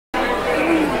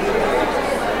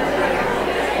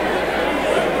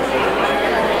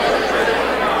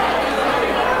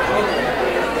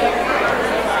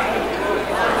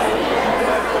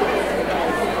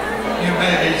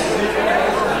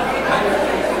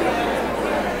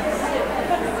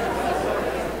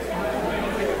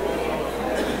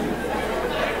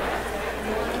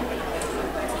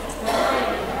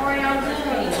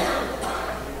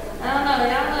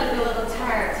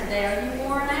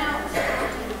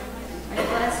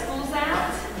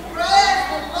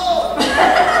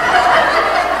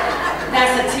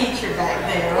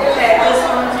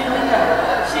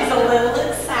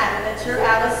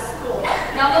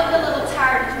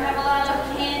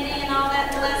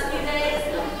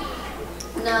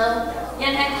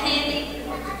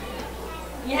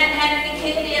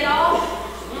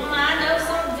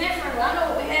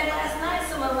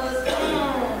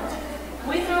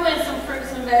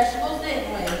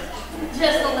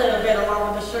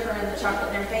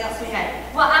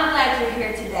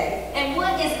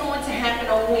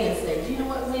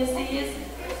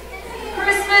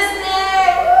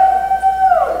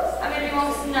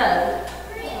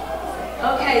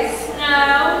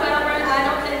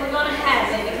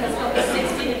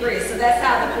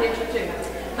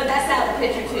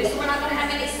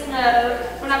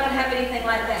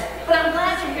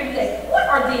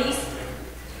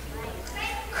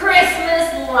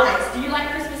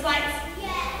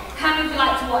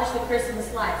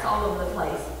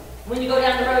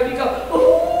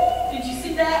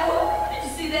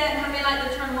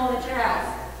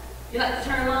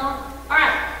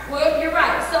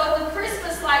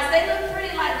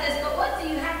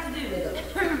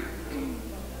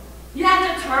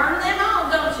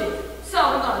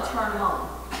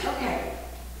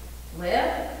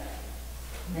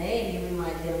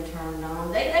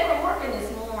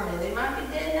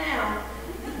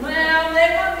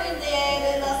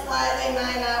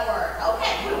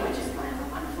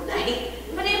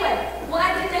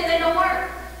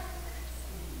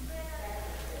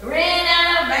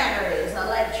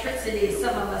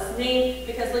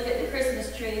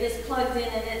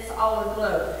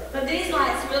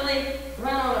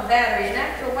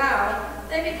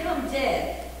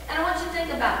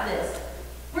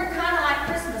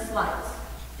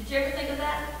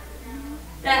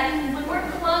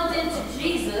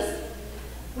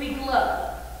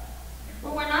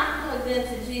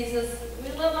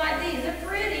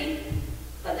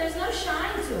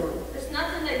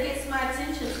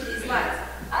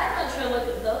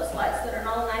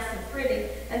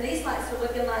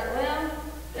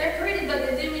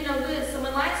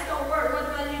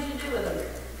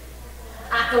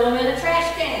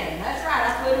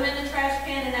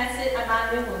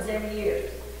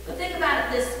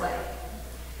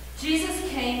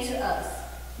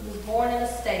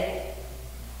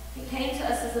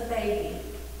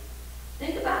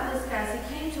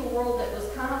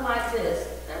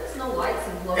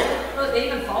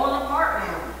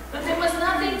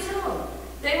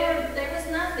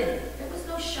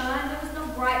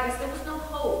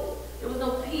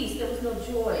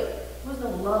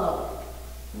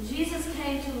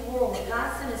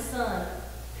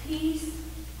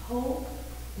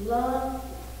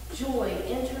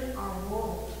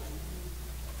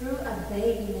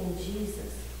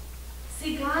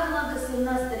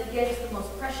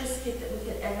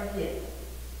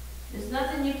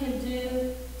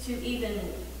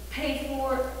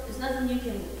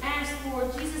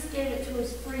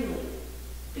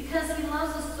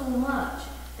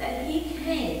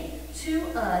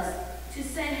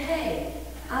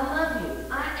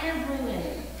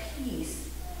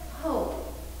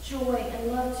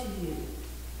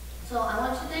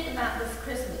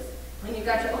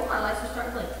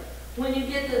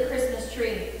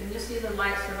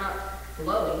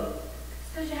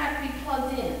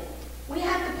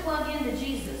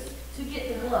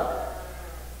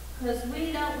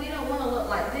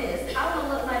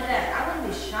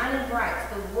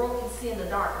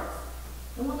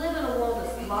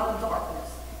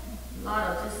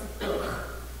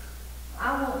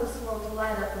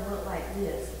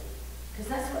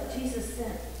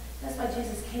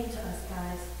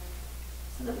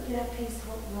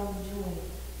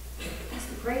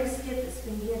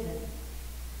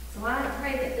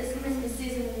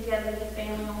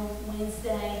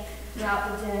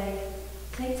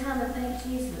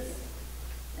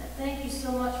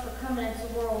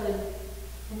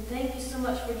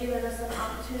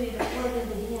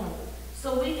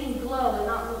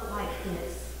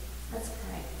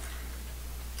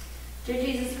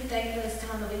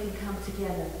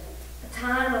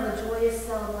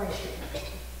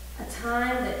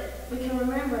time that we can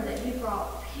remember that you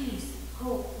brought peace,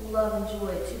 hope, love, and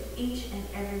joy to each and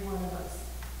every one of us.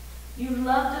 You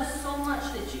loved us so much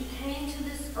that you came to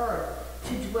this earth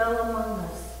to dwell among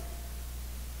us.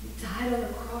 You died on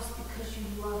the cross because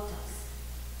you loved us.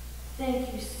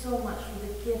 Thank you so much for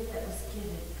the gift that was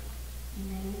given. In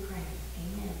your name we pray.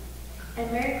 Amen.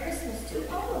 And Merry Christmas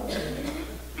to all of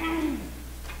you.